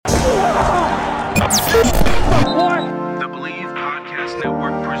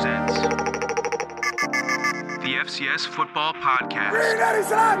FCS Football Podcast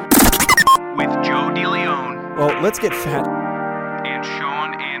with Joe DeLeon. Well, let's get fat. And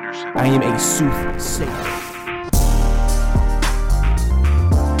Sean Anderson. I am a soothsayer.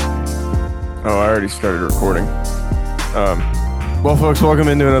 Oh, I already started recording. Well, folks, welcome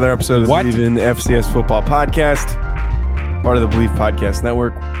into another episode of the Believe in FCS Football Podcast, part of the Believe Podcast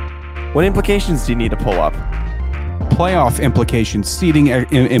Network. What implications do you need to pull up? Playoff implications, seeding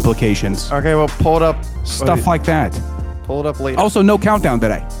implications. Okay, well, pull it up. Stuff like that. Pull it up later. Also, no countdown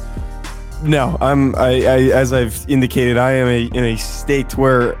today. No, as I've indicated, I am in a state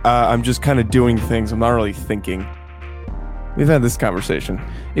where I'm just kind of doing things. I'm not really thinking. We've had this conversation.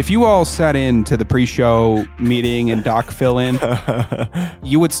 If you all sat in to the pre-show meeting and Doc fill in,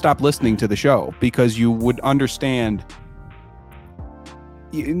 you would stop listening to the show because you would understand.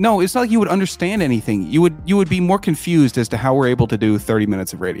 No, it's not like you would understand anything. You would be more confused as to how we're able to do 30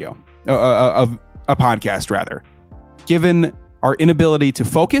 minutes of radio, of a podcast rather, given our inability to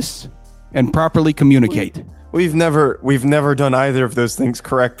focus and properly communicate. We've never done either of those things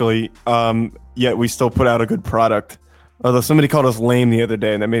correctly. Yet we still put out a good product. Although somebody called us lame the other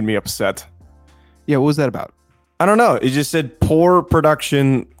day, and that made me upset. Yeah, what was that about? I don't know. It just said poor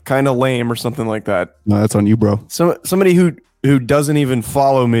production, kind of lame, or something like that. No, that's on you, bro. Somebody who doesn't even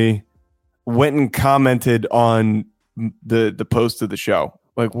follow me went and commented on the post of the show.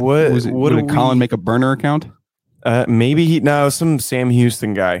 Like, what? Did Colin make a burner account? Maybe some Sam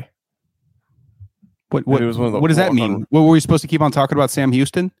Houston guy. What does that mean? What, were we supposed to keep on talking about Sam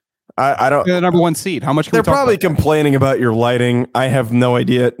Houston? I don't. They're the number one seed. How much? Can They're we talk probably about complaining about your lighting. I have no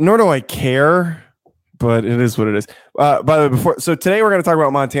idea, nor do I care. But it is what it is. By the way, today we're going to talk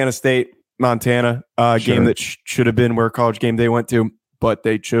about Montana State, Montana, game that should have been where College Game Day went to, but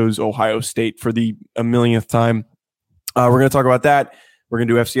they chose Ohio State for the a millionth time. We're going to talk about that. We're going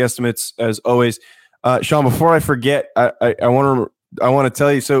to do FC estimates as always. Sean, before I forget, I want to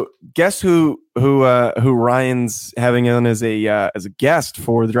tell you. So, guess who Ryan's having on as a guest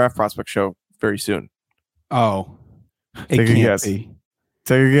for the Draft Prospect Show very soon? Oh, take a guess. Take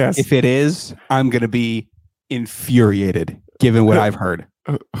a guess. If it is, I'm going to be infuriated, given what I've heard.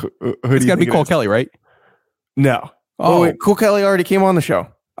 It's got to be Cole Kelly, right? No. Oh, wait, Cole Kelly already came on the show.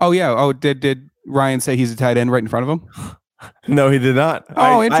 Oh yeah. Oh, did Ryan say he's a tight end right in front of him? No, he did not.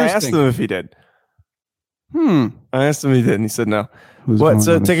 Oh, interesting. I asked him if he did. I asked him if he did, and he said no. Who's what?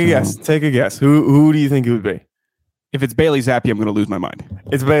 So take a guess. Take a guess. Who do you think it would be? If it's Bailey Zappi, I'm going to lose my mind.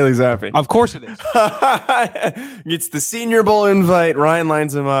 It's Bailey Zappi. Of course it is. It's the Senior Bowl invite. Ryan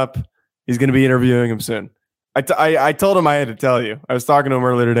lines him up. He's going to be interviewing him soon. I told him I had to tell you. I was talking to him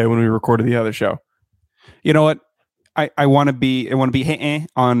earlier today when we recorded the other show. You know what? I want to be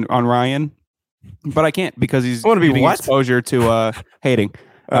on Ryan, but I can't because he's giving exposure to hating.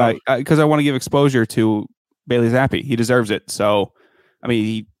 Because I want to give exposure to Bailey Zappi. He deserves it. So, I mean,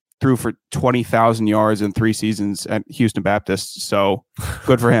 he threw for 20,000 yards in 3 seasons at Houston Baptist. So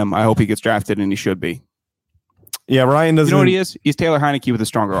good for him. I hope he gets drafted, and he should be. Yeah, Ryan doesn't. You know what he is? He's Taylor Heineke with a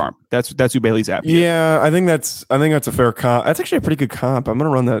stronger arm. That's who Bailey Zappi is. Yeah, I think that's a fair comp. That's actually a pretty good comp. I'm gonna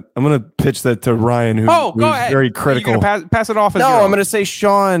run that. I'm gonna pitch that to Ryan, who's very critical. Pass it off. As I'm gonna say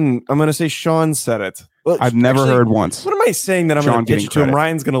Sean. I'm gonna say Sean said it. Well, I've never heard once. What am I saying that I'm going to pitch to him?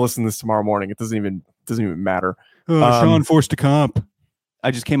 Ryan's going to listen to this tomorrow morning. It doesn't even matter. Sean forced a comp.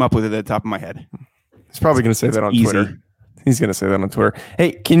 I just came up with it at the top of my head. He's probably going to say that on Twitter. He's going to say that on Twitter.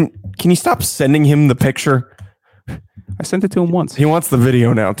 Hey, can you stop sending him the picture? I sent it to him once. He wants the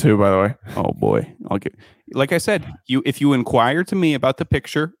video now too, by the way. Oh boy. Like I said, if you inquire to me about the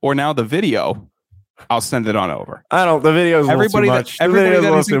picture or now the video, I'll send it on over. The video's a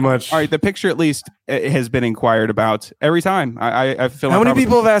little too much. All right, the picture at least has been inquired about every time. I feel. How many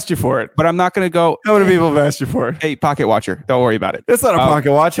people have asked you for it? But I'm not going to go. How many people have asked you for it? Hey, pocket watcher, don't worry about it. It's not a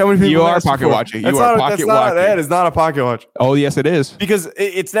pocket watch. How many people? You are pocket watching. You are pocket watching. That is not a pocket watch. Oh yes, it is. Because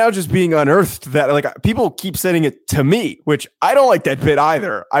it's now just being unearthed that like people keep sending it to me, which I don't like that bit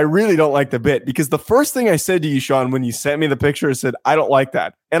either. I really don't like the bit because the first thing I said to you, Sean, when you sent me the picture, I said I don't like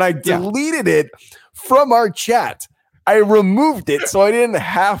that, and I deleted it from our chat. I removed it so I didn't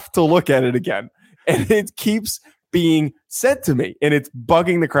have to look at it again. And it keeps being sent to me and it's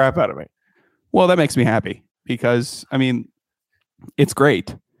bugging the crap out of me. Well, that makes me happy because, I mean, it's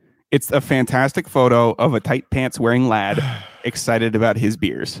great. It's a fantastic photo of a tight pants wearing lad excited about his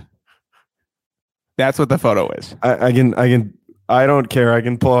beers. That's what the photo is. I don't care. I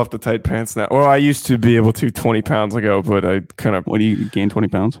can pull off the tight pants now. Well, I used to be able to 20 pounds ago, but I kind of... What do you gain 20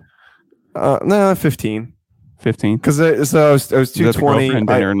 pounds? No, 15. 15. Because I was 220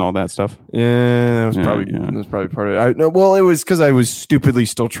 dinner and all that stuff. Yeah, that was probably part of it. Well, it was because I was stupidly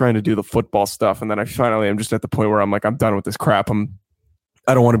still trying to do the football stuff, and then I'm just at the point where I'm like, I'm done with this crap.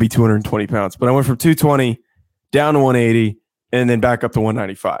 I don't want to be 220 pounds, but I went from 220 down to 180 and then back up to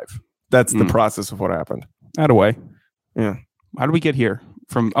 195. That's the process of what happened. Way. Yeah. How did we get here?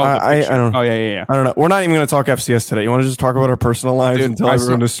 From I don't know. Oh yeah. I don't know. We're not even going to talk FCS today. You want to just talk about our personal lives and tell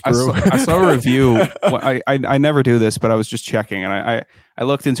everyone to screw? I saw a review. I never do this, but I was just checking, and I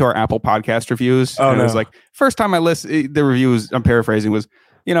looked into our Apple Podcast reviews. It was like first time I listened. The reviews, I'm paraphrasing, was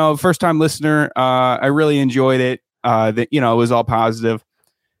first time listener. I really enjoyed it. It was all positive.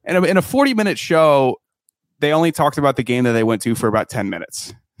 And in a 40-minute show, they only talked about the game that they went to for about 10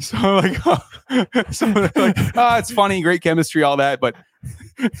 minutes. So it's funny, great chemistry, all that, but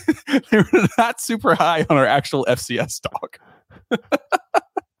they were not super high on our actual FCS talk.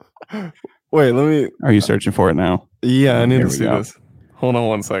 Wait, let me. Are you searching for it now? Yeah, I need to see this. Hold on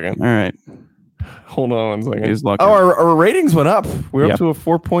 1 second. All right. Hold on 1 second. He's lucky. Our ratings went up. We're up to a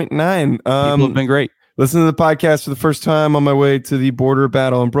 4.9. People have been great. Listen to the podcast for the first time on my way to the border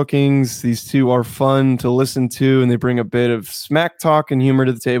battle in Brookings. These two are fun to listen to, and they bring a bit of smack talk and humor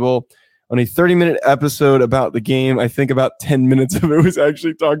to the table. On a 30-minute episode about the game, I think about 10 minutes of it was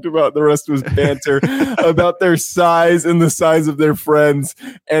actually talked about. The rest was banter about their size and the size of their friends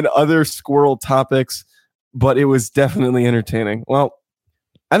and other squirrel topics, but it was definitely entertaining. Well,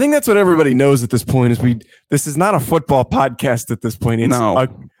 I think that's what everybody knows at this point is this is not a football podcast at this point.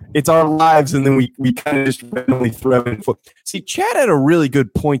 It's our lives, and then we kind of just randomly throw in football. See, Chad had a really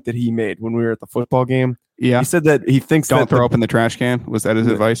good point that he made when we were at the football game. Yeah, he said that he thinks don't throw open the trash can. Was that his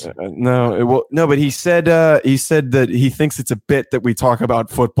advice? No, but he said that he thinks it's a bit that we talk about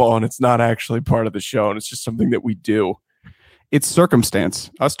football, and it's not actually part of the show, and it's just something that we do. It's circumstance.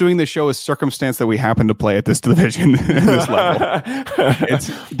 Us doing this show is circumstance that we happen to play at this division, this level.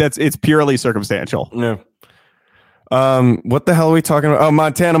 It's purely circumstantial. Yeah. What the hell are we talking about? Oh,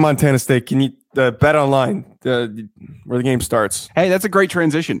 Montana State. Can you bet online where the game starts? Hey, that's a great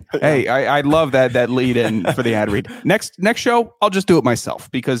transition. Hey, I love that lead in for the ad read. Next show, I'll just do it myself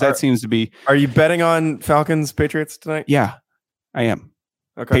because that seems to be. Are you betting on Falcons Patriots tonight? Yeah, I am.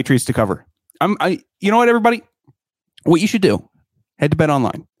 Okay. Patriots to cover. You know what, everybody? What you should do, head to Bet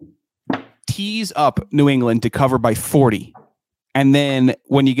Online. Tease up New England to cover by 40. And then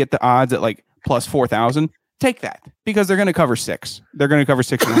when you get the odds at like plus 4,000, take that because they're going to cover 6. They're going to cover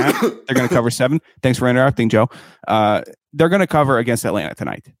 6.5. They're going to cover 7. Thanks for interrupting, Joe. They're going to cover against Atlanta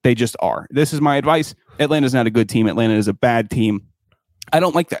tonight. They just are. This is my advice. Atlanta's not a good team. Atlanta is a bad team. I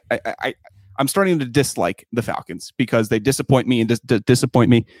don't like that. I'm starting to dislike the Falcons because they disappoint me and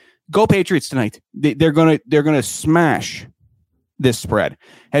disappoint me. Go Patriots tonight. They're gonna smash this spread.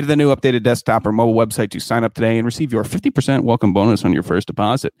 Head to the new updated desktop or mobile website to sign up today and receive your 50% welcome bonus on your first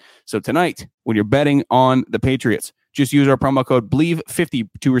deposit. So tonight, when you're betting on the Patriots, just use our promo code BLEAV50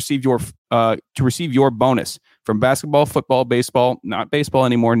 to receive your bonus from basketball, football, baseball, not baseball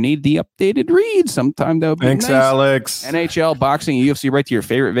anymore. Need the updated read sometime though. Thanks, nice. Alex. NHL, boxing, UFC, right to your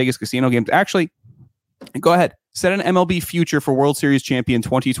favorite Vegas casino games. Actually, go ahead. Set an MLB future for World Series champion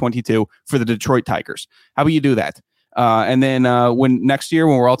 2022 for the Detroit Tigers. How about you do that? And then when next year,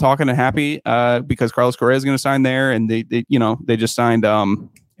 when we're all talking and happy, because Carlos Correa is going to sign there, and they just signed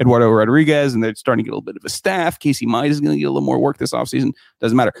Eduardo Rodriguez, and they're starting to get a little bit of a staff. Casey Mize is going to get a little more work this offseason.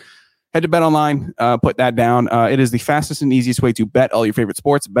 Doesn't matter. Head to Bet Online. Put that down. It is the fastest and easiest way to bet all your favorite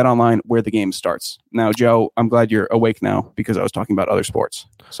sports. Bet Online, where the game starts. Now, Joe, I'm glad you're awake now because I was talking about other sports.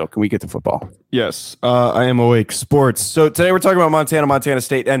 So can we get to football? Yes, I am awake. Sports. So today we're talking about Montana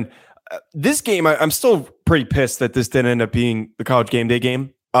State. And this game, I'm still pretty pissed that this didn't end up being the College Game Day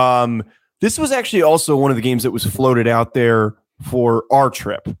game. This was actually also one of the games that was floated out there for our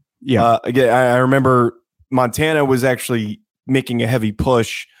trip. Yeah. Again, I remember Montana was actually making a heavy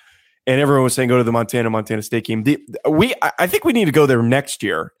push, and everyone was saying go to the Montana State game. I think we need to go there next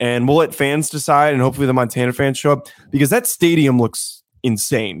year, and we'll let fans decide, and hopefully the Montana fans show up because that stadium looks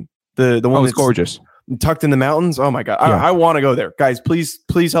insane. The one that's gorgeous, tucked in the mountains. Oh my god, yeah. I want to go there, guys. Please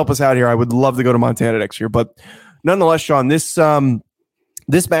help us out here. I would love to go to Montana next year, but nonetheless, Sean, this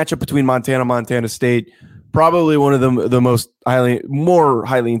matchup between Montana State, probably one of the more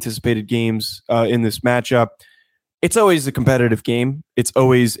highly anticipated games in this matchup. It's always a competitive game. It's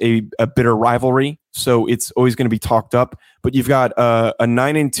always a bitter rivalry, so it's always going to be talked up. But you've got a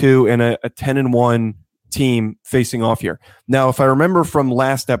 9-2 and a 10-1 team facing off here. Now, if I remember from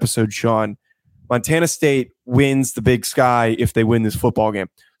last episode, Sean, Montana State wins the Big Sky if they win this football game.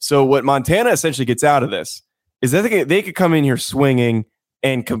 So what Montana essentially gets out of this is that they could come in here swinging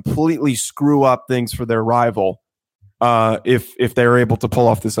and completely screw up things for their rival if they're able to pull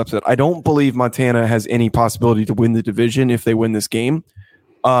off this upset. I don't believe Montana has any possibility to win the division if they win this game.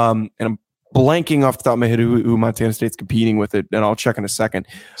 And I'm blanking off the top of my head who Montana State's competing with it, and I'll check in a second.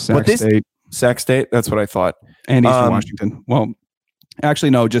 Sac State, that's what I thought. And Eastern Washington. Well,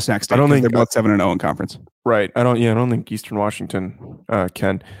 actually, no, just Sac State. I don't think they're both 7-0 in conference. Right. I don't think Eastern Washington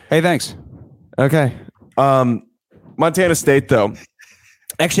can. Hey, thanks. Okay. Montana State, though.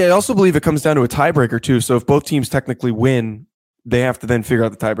 Actually, I also believe it comes down to a tiebreaker, too. So if both teams technically win, they have to then figure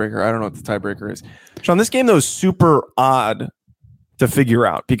out the tiebreaker. I don't know what the tiebreaker is. Sean, this game, though, is super odd to figure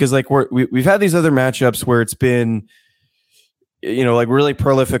out because like we've had these other matchups where it's been, like really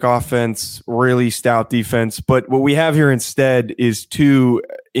prolific offense, really stout defense. But what we have here instead is two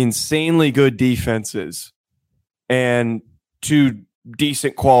insanely good defenses and two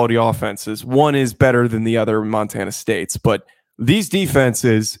decent quality offenses. One is better than the other in Montana State's, but these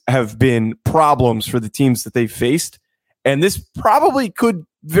defenses have been problems for the teams that they faced. And this probably could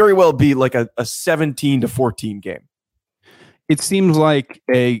very well be like a 17-14 game. It seems like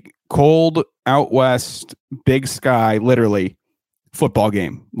a cold out west, big sky, literally football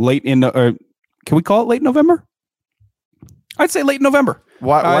game late in can we call it late November? I'd say late November.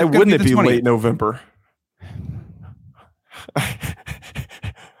 Why wouldn't it be late November?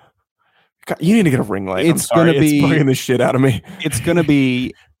 God, you need to get a ring light. It's bugging the shit out of me. It's gonna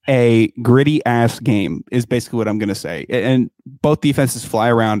be a gritty ass game is basically what I'm gonna say. And both defenses fly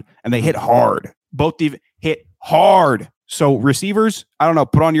around and they hit hard. Both hit hard. So receivers, I don't know,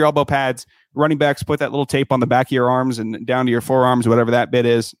 put on your elbow pads. Running backs, put that little tape on the back of your arms and down to your forearms, whatever that bit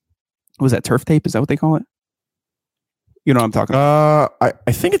is. Was that turf tape? Is that what they call it? You know what I'm talking about?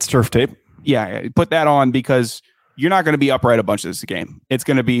 I think it's turf tape. Yeah, put that on because you're not going to be upright a bunch of this game. It's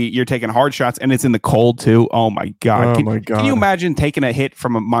going to be, you're taking hard shots and it's in the cold too. Oh my God. Can you imagine taking a hit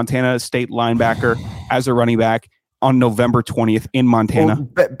from a Montana State linebacker as a running back on November 20th in Montana?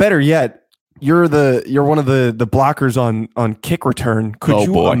 Well, better yet, you're one of the blockers on kick return. Could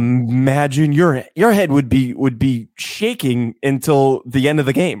you imagine your head would be shaking until the end of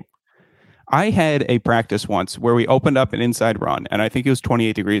the game? I had a practice once where we opened up an inside run, and I think it was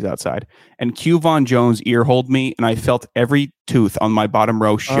 28 degrees outside, and Q Von Jones ear-holed me, and I felt every tooth on my bottom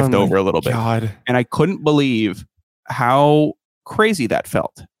row shift over a little bit. And I couldn't believe how crazy that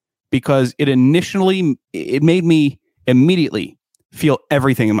felt because it made me immediately feel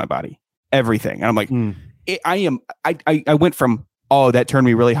everything in my body. Everything. And I'm like, I went from, oh, that turned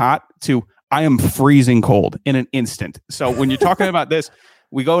me really hot to I am freezing cold in an instant. So when you're talking about this,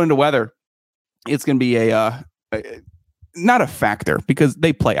 we go into weather. It's going to be not a factor because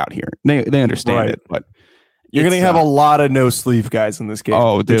they play out here. They understand it, but you're going to have a lot of no sleeve guys in this game.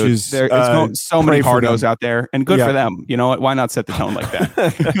 Oh, dude, there's so many hardos out there, and good for them. You know what? Why not set the tone like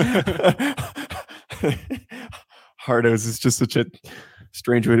that? Hardos is just such a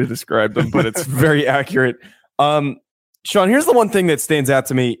strange way to describe them, but it's very accurate. Sean, here's the one thing that stands out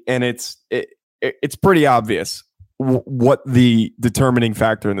to me, and it's pretty obvious what the determining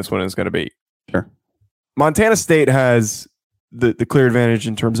factor in this one is going to be. Sure. Montana State has the clear advantage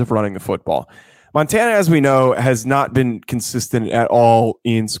in terms of running the football. Montana, as we know, has not been consistent at all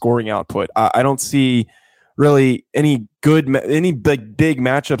in scoring output. I don't see really any big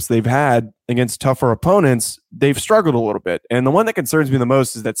matchups they've had against tougher opponents. They've struggled a little bit. And the one that concerns me the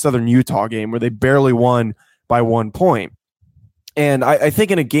most is that Southern Utah game where they barely won by 1 point. And I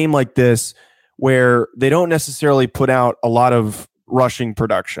think in a game like this where they don't necessarily put out a lot of rushing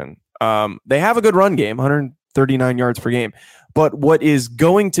production, they have a good run game, 139 yards per game. But what is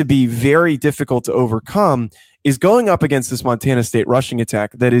going to be very difficult to overcome is going up against this Montana State rushing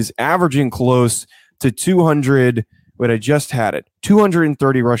attack that is averaging close to 200. Wait, I just had it.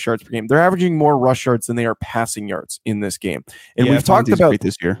 230 rush yards per game. They're averaging more rush yards than they are passing yards in this game. And we've talked about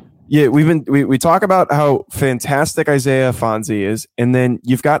this year. Yeah, we talk about how fantastic Isaiah Fonzie is, and then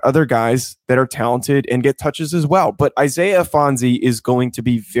you've got other guys that are talented and get touches as well. But Isaiah Fonzie is going to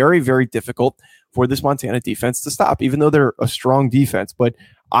be very, very difficult for this Montana defense to stop, even though they're a strong defense. But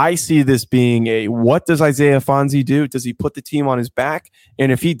I see this being what does Isaiah Fonzie do? Does he put the team on his back? And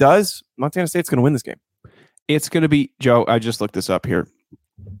if he does, Montana State's going to win this game. It's going to be, Joe, I just looked this up here.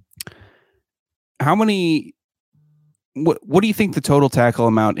 How many... What do you think the total tackle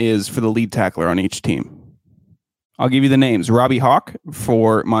amount is for the lead tackler on each team? I'll give you the names. Robbie Hawk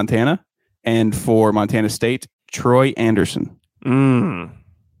for Montana, and for Montana State, Troy Anderson.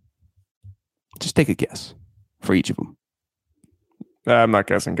 Just take a guess for each of them. I'm not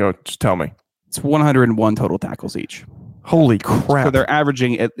guessing. Go. Just tell me. It's 101 total tackles each. Holy crap. So they're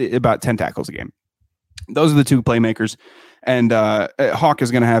averaging at about 10 tackles a game. Those are the two playmakers. And Hawk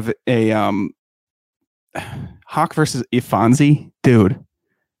is going to have a Hawk versus Ifanzi. Dude,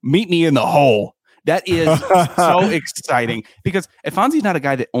 meet me in the hole. That is so exciting because Ifanzi's not a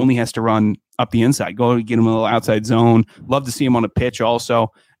guy that only has to run up the inside. Go get him a little outside zone. Love to see him on a pitch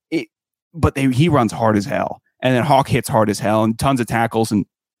also. But he runs hard as hell. And then Hawk hits hard as hell and tons of tackles. And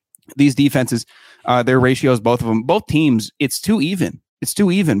these defenses, their ratios, both of them, both teams, it's too even. It's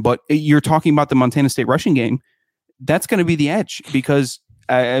too even. But you're talking about the Montana State rushing game. That's going to be the edge because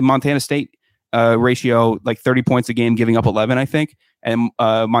Montana State ratio, like 30 points a game, giving up 11, I think. And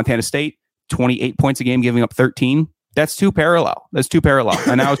Montana State, 28 points a game, giving up 13. That's too parallel.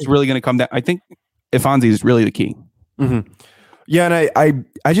 And now it's really going to come down. I think Ifanzi is really the key. Mm-hmm. Yeah, and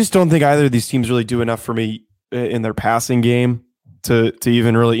I just don't think either of these teams really do enough for me in their passing game to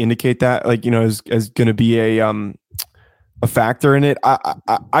even really indicate that, like, you know, as going to be a factor in it.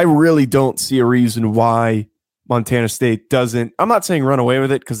 I really don't see a reason why Montana State doesn't. I'm not saying run away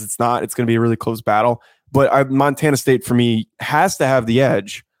with it because it's not. It's going to be a really close battle. But Montana State, for me, has to have the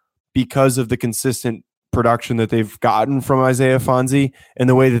edge because of the consistent production that they've gotten from Isaiah Fonzie and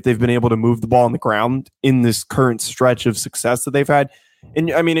the way that they've been able to move the ball on the ground in this current stretch of success that they've had. And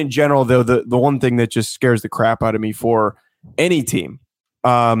I mean, in general, though, the one thing that just scares the crap out of me for any team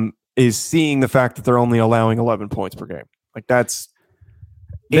is seeing the fact that they're only allowing 11 points per game. Like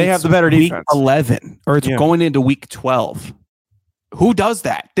they have the better defense. Week 11, or it's going into week 12. Who does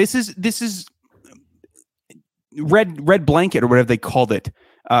that? This is red blanket or whatever they called it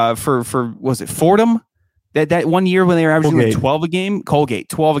for was it Fordham? That 1 year when they were averaging like 12 a game, Colgate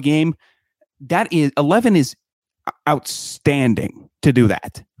 12 a game. That is 11 is outstanding to do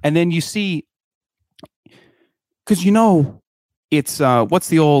that. And then you see, because you know it's what's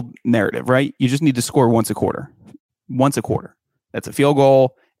the old narrative, right? You just need to score once a quarter. That's a field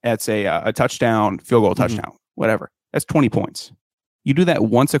goal. That's a touchdown, field goal, touchdown, whatever. That's 20 points. You do that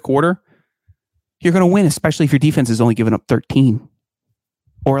once a quarter, you're going to win, especially if your defense is only giving up 13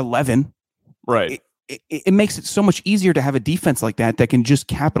 or 11. Right. It makes it so much easier to have a defense like that can just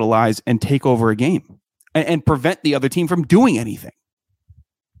capitalize and take over a game and prevent the other team from doing anything.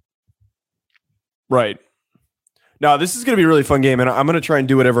 Right. Now, this is going to be a really fun game, and I'm going to try and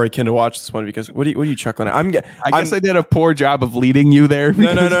do whatever I can to watch this one because what are you chuckling at? I guess I did a poor job of leading you there.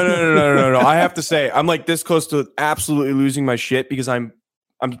 No. I have to say, I'm like this close to absolutely losing my shit because I'm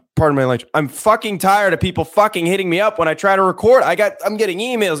pardon my language. I'm fucking tired of people fucking hitting me up when I try to record. I'm getting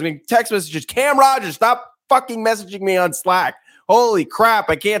emails, text messages. Cam Rogers, stop fucking messaging me on Slack. Holy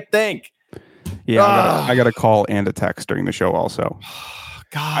crap, I can't think. Yeah, I got a call and a text during the show also.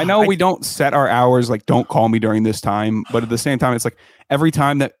 God, I know we don't set our hours, like don't call me during this time, but at the same time, it's like every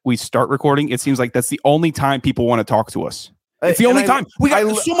time that we start recording, it seems like that's the only time people want to talk to us. It's the only time. We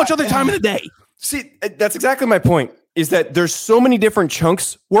got so much other time in the day. See, that's exactly my point. Is that there's so many different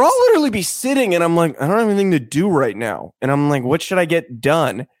chunks where I'll literally be sitting and I'm like, I don't have anything to do right now. And I'm like, what should I get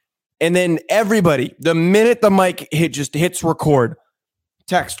done? And then everybody, the minute the mic just hits record,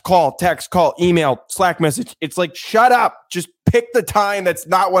 text, call, email, Slack message. It's like, shut up. Just pick the time. That's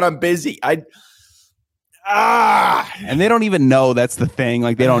not when I'm busy. And they don't even know that's the thing.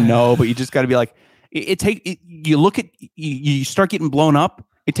 Like they don't know, but you just got to be like, you start getting blown up.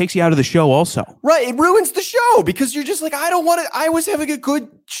 It takes you out of the show also. Right. It ruins the show because you're just like, I don't want to. I was having a good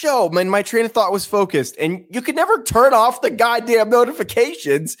show. My train of thought was focused. And you could never turn off the goddamn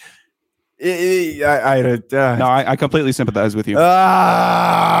notifications. I completely sympathize with you.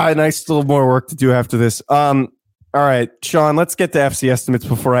 And I still have more work to do after this. All right, Sean, let's get to FC estimates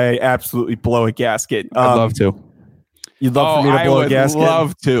before I absolutely blow a gasket. I'd love to. You'd love for me to blow a gasket? I would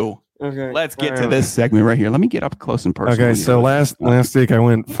love to. Okay. Let's get to this segment right here. Let me get up close and personal. Okay, so last week I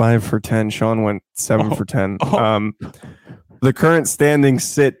went 5 for 10. Sean went 7 for 10. The current standings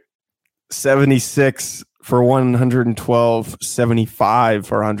sit 76 for 112, 75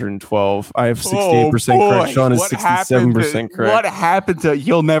 for 112. I have 68% correct. Sean is 67% correct. What happened to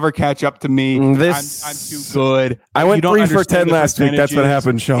you'll never catch up to me? I'm too good. I went 3 for 10 last week. That's what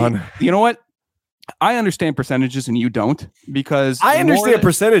happened, Sean. You know what? I understand percentages and you don't because I understand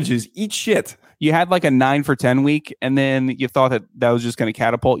percentages. Eat shit. You had like a 9 for 10 week and then you thought that was just going to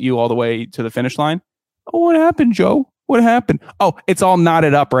catapult you all the way to the finish line. Oh, what happened, Joe? What happened? Oh, it's all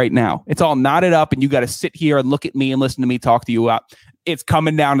knotted up right now. It's all knotted up and you got to sit here and look at me and listen to me talk to you out. It's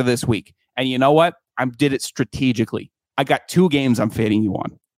coming down to this week. And you know what? I did it strategically. I got 2 games I'm fading you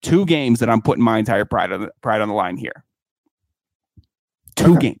on. 2 games that I'm putting my entire pride on the line here.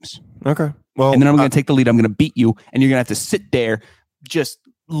 2 games. Okay. Well, and then I'm going to take the lead. I'm going to beat you, and you're going to have to sit there just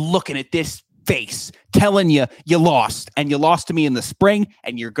looking at this face telling you lost, and you lost to me in the spring,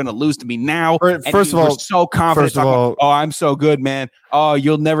 and you're going to lose to me now. First of all, so confident. Oh, I'm so good, man. Oh,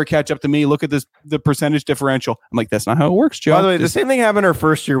 you'll never catch up to me. Look at the percentage differential. I'm like, that's not how it works, Joe. By the way, the same thing happened our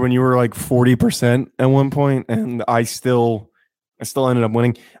first year when you were like 40% at one point, and I still ended up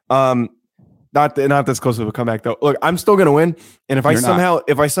winning. Not this close of a comeback though. Look, I'm still gonna win, and if I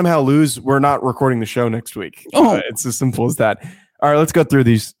somehow lose, we're not recording the show next week. It's as simple as that. All right, let's go through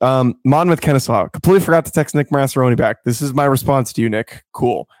these. Monmouth, Kennesaw. Completely forgot to text Nick Massaroni back. This is my response to you, Nick.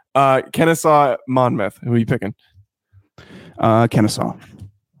 Cool. Kennesaw, Monmouth. Who are you picking? Kennesaw.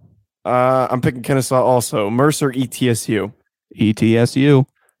 I'm picking Kennesaw also. Mercer, ETSU.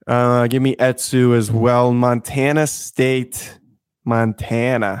 ETSU. Give me Etsu as well. Montana State.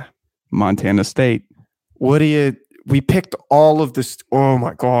 Montana State. What do you... We picked all of this. Oh,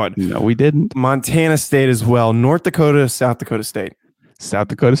 my God. No, we didn't. Montana State as well. North Dakota, South Dakota State. South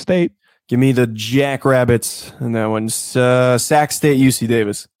Dakota State. Give me the Jackrabbits. And that one's Sac State, UC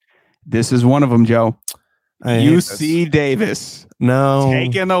Davis. This is one of them, Joe. UC Davis. No.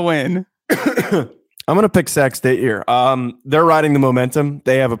 Taking a win. I'm going to pick Sac State here. They're riding the momentum.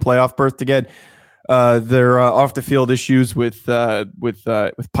 They have a playoff berth to get. Their off the field issues with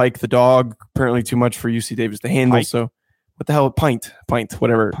Pike the dog, apparently too much for UC Davis to handle. Pike. So what the hell? Pint,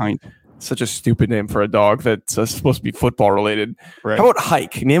 whatever. Pint. Such a stupid name for a dog that's supposed to be football related. Right. How about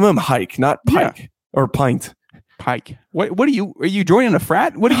Hike? Name him Hike, not Pike or Pint. Pike. What are you joining a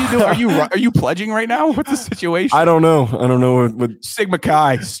frat? What are you doing? Are you pledging right now? What's the situation? I don't know what Sigma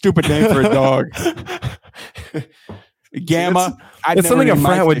Chi, stupid name for a dog. Gamma. It's something a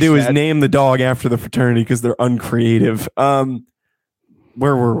frat would do is name the dog after the fraternity because they're uncreative. Where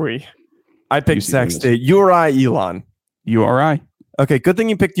were we? I picked Sac State. URI, Elon. URI. Okay, good thing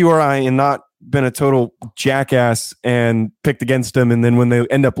you picked URI and not been a total jackass and picked against them. And then when they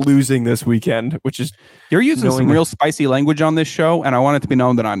end up losing this weekend, which is... You're using some real spicy language on this show, and I want it to be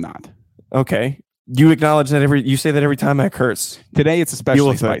known that I'm not. Okay. You acknowledge that you say that every time I curse. Today it's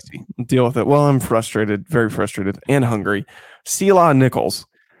especially spicy. Deal with it. Well, I'm frustrated, very frustrated, and hungry. Selah Nichols.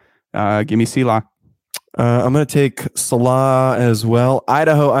 Give me Selah. I'm going to take Salah as well.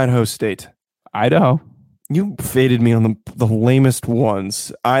 Idaho State. Idaho. You faded me on the lamest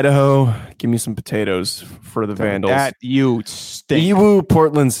ones. Idaho, give me some potatoes for the Vandals. That you stink. Ewu,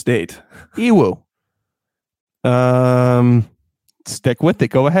 Portland State. Ewu. Stick with it.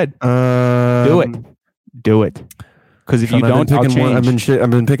 Go ahead. Do it. Because if you don't, I'll change. I've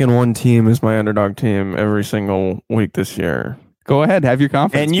been picking one team as my underdog team every single week this year. Go ahead, have your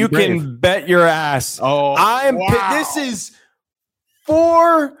confidence. And you can bet your ass. Oh, This is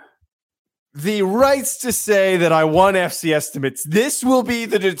for the rights to say that I won FC Estimates. This will be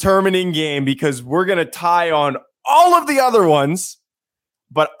the determining game because we're going to tie on all of the other ones,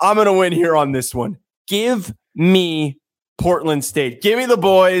 but I'm going to win here on this one. Give me Portland State. Give me the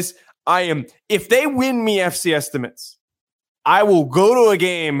boys. If they win me FC Estimates, I will go to a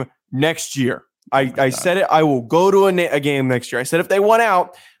game next year. I said it. I will go to a game next year. I said if they won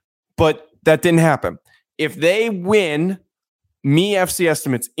out, but that didn't happen. If they win me FC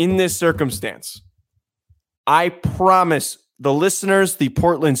Estimates in this circumstance, I promise the listeners, the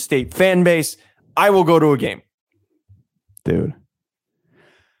Portland State fan base, I will go to a game. Dude.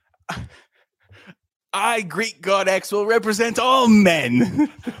 I, Greek God X, will represent all men.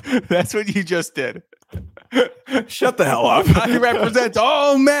 That's what you just did. Shut the hell up. I represent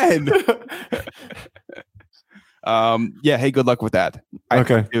all men. Yeah, hey, good luck with that.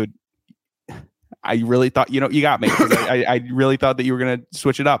 Okay. Dude, I really thought, you got me. I really thought that you were going to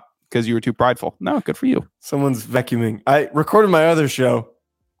switch it up because you were too prideful. No, good for you. Someone's vacuuming. I recorded my other show,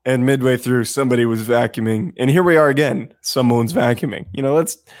 and midway through, somebody was vacuuming. And here we are again. Someone's vacuuming.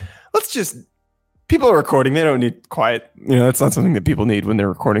 Let's just... People are recording. They don't need quiet. That's not something that people need when they're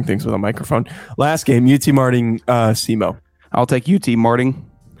recording things with a microphone. Last game, UT Martin, SEMO. I'll take UT Martin.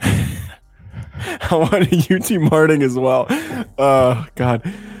 I want a UT Martin as well. Oh,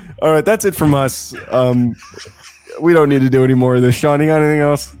 God. All right, that's it from us. We don't need to do any more of this. Sean, you got anything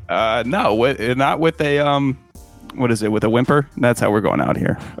else? No, not with a, what is it, with a whimper? That's how we're going out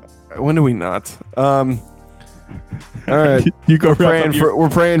here. When do we not? All right. You go. We're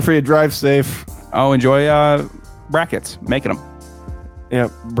praying for you. Drive safe. Oh, enjoy brackets. Making them. Yeah,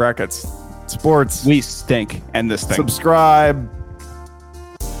 brackets. Sports. We stink. End this thing. Subscribe.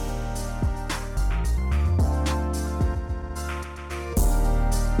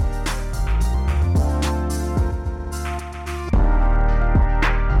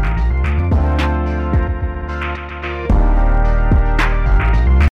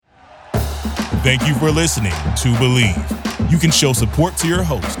 Thank you for listening to Believe. You can show support to your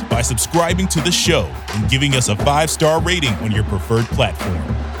host by subscribing to the show and giving us a 5-star rating on your preferred platform.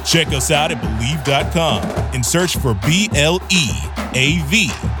 Check us out at Believe.com and search for BLEAV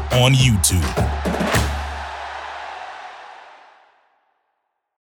on YouTube.